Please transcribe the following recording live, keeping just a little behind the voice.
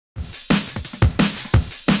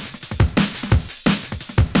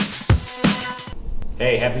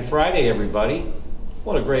Hey, happy Friday, everybody.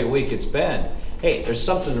 What a great week it's been. Hey, there's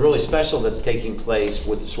something really special that's taking place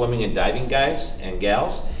with the swimming and diving guys and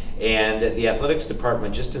gals. And the athletics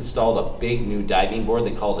department just installed a big new diving board.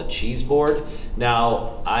 They call it a cheese board.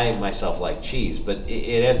 Now, I myself like cheese, but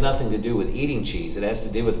it has nothing to do with eating cheese. It has to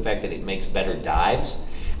do with the fact that it makes better dives.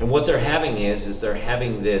 And what they're having is they're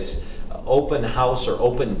having this open house or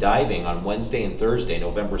open diving on Wednesday and Thursday,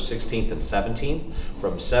 November 16th and 17th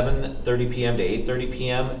from 7:30 p.m. to 8:30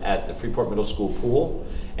 p.m. at the Freeport Middle School pool.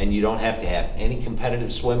 And you don't have to have any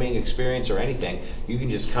competitive swimming experience or anything. You can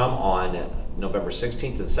just come on November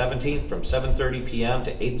 16th and 17th from 7:30 p.m.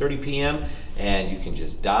 to 8:30 p.m. and you can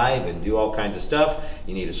just dive and do all kinds of stuff.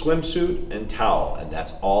 You need a swimsuit and towel, and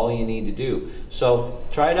that's all you need to do. So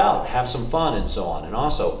try it out, have some fun and so on. And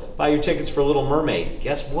also buy your tickets for Little Mermaid.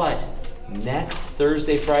 Guess what? Next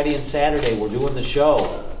Thursday, Friday, and Saturday we're doing the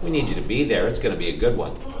show. We need you to be there. It's going to be a good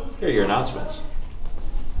one. Here are your announcements.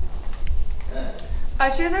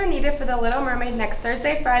 Ushers are needed for the Little Mermaid next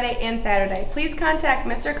Thursday, Friday, and Saturday. Please contact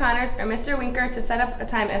Mr. Connors or Mr. Winker to set up a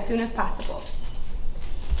time as soon as possible.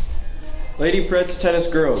 Lady Pretz tennis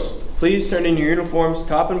girls, please turn in your uniforms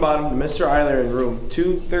top and bottom to Mr. Eiler in room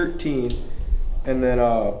 213. And then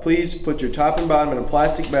please put your top and bottom in a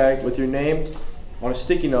plastic bag with your name on a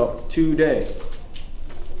sticky note today.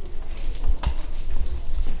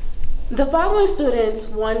 The following students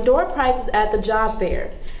won door prizes at the job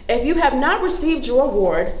fair. If you have not received your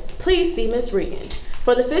award, please see Ms. Regan.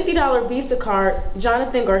 For the $50 Visa card,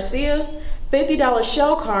 Jonathan Garcia, $50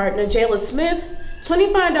 Shell card, Najela Smith,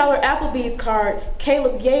 $25 Applebee's card,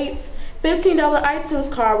 Caleb Yates, $15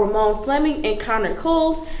 iTunes card, Ramon Fleming and Connor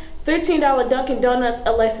Cole, $15 Dunkin' Donuts,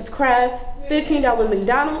 Alexis Kraft, $15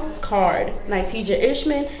 McDonald's card, Nitija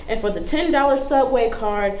Ishman, and for the $10 Subway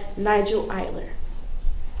card, Nigel Eiler.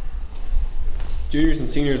 Juniors and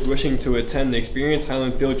seniors wishing to attend the Experience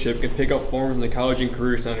Highland Field Trip can pick up forms in the College and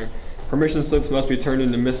Career Center. Permission slips must be turned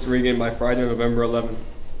in to Ms. Regan by Friday, November 11th.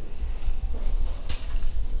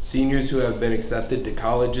 Seniors who have been accepted to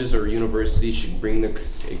colleges or universities should bring the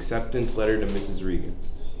acceptance letter to Mrs. Regan.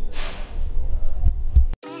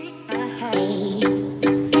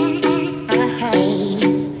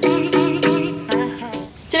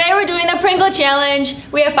 Today we're doing the Pringle Challenge.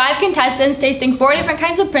 We have 5 contestants tasting 4 different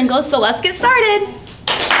kinds of Pringles, so let's get started.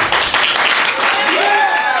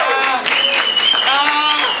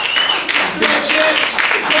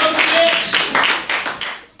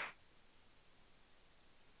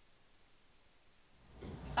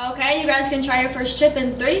 Okay, you guys can try your first chip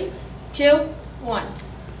in 3, 2, 1.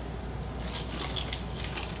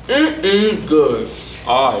 Good.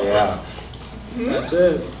 Oh yeah. That's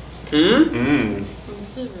it.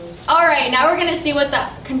 Alright, now we're gonna see what the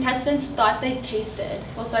contestants thought they tasted.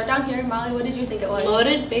 We'll start down here. Molly, what did you think it was?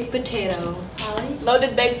 Loaded baked potato. Molly?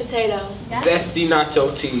 Loaded baked potato. Yeah? Zesty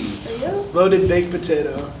nacho cheese. For you? Loaded baked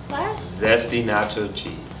potato. Class? Zesty nacho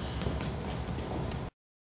cheese.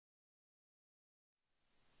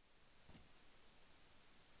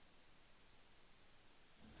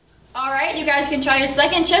 Alright, you guys can try your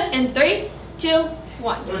second chip in 3, 2,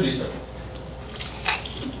 1.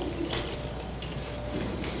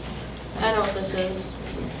 I know what this is.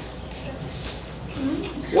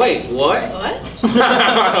 Wait, what? What?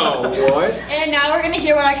 What? And now we're gonna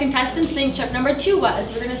hear what our contestants think chip number 2 was.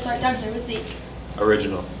 We're gonna start down here with Zeke.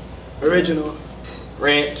 Original. Original.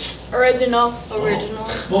 Ranch. Original. Original.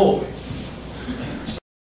 Oh.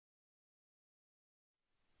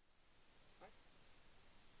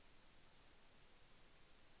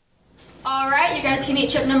 Alright, you guys can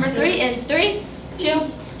eat chip number 3 in 3, 2,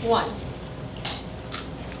 1.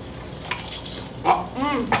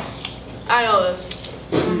 I know this.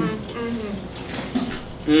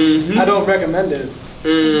 I don't recommend it.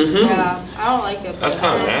 Yeah, I don't like it. That's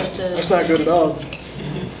kind of nasty. That's not good at all.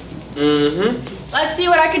 Let's see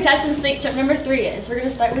what our contestants think chip number 3 is. We're gonna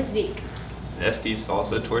start with Zeke. Zesty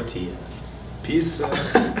salsa tortilla. Pizza.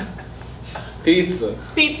 Pizza.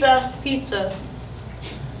 Pizza. Pizza.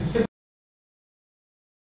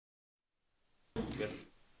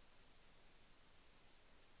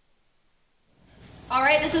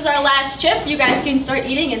 Alright, this is our last chip. You guys can start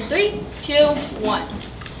eating in 3, 2, 1.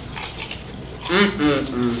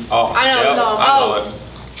 Oh, I know. yep, No. I know it.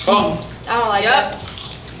 Oh. I don't like it.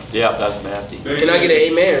 Yep, that's nasty. Can I get an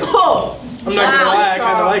amen? Oh. I'm not gonna lie, I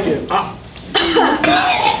kinda like it.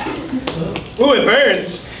 Ooh, it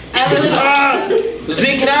burns. I really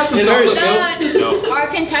Zeke, can I have some chocolate milk? No. Our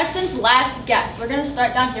contestants' last guess. We're gonna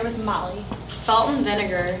start down here with Molly. Salt and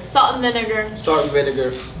vinegar. Salt and vinegar. Salt and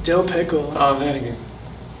vinegar. Dill pickle. Salt and vinegar.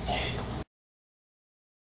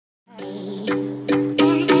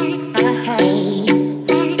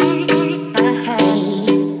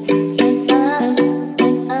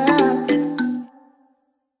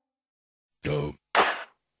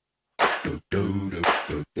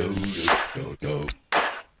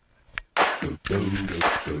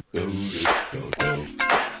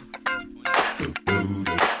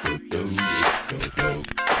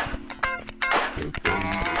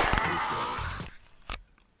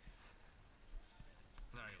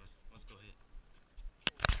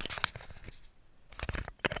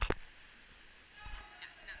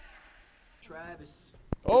 Travis.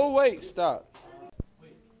 Oh wait, stop.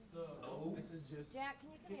 Wait, so this is just. Jack, can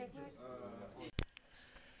you come here quick?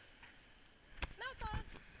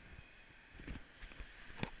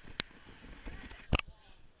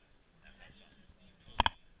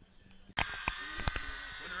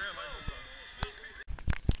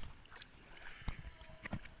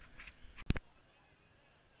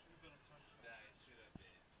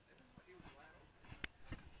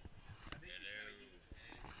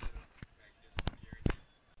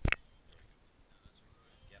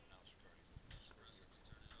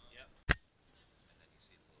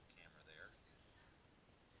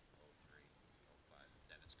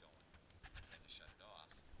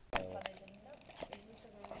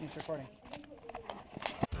 He's recording.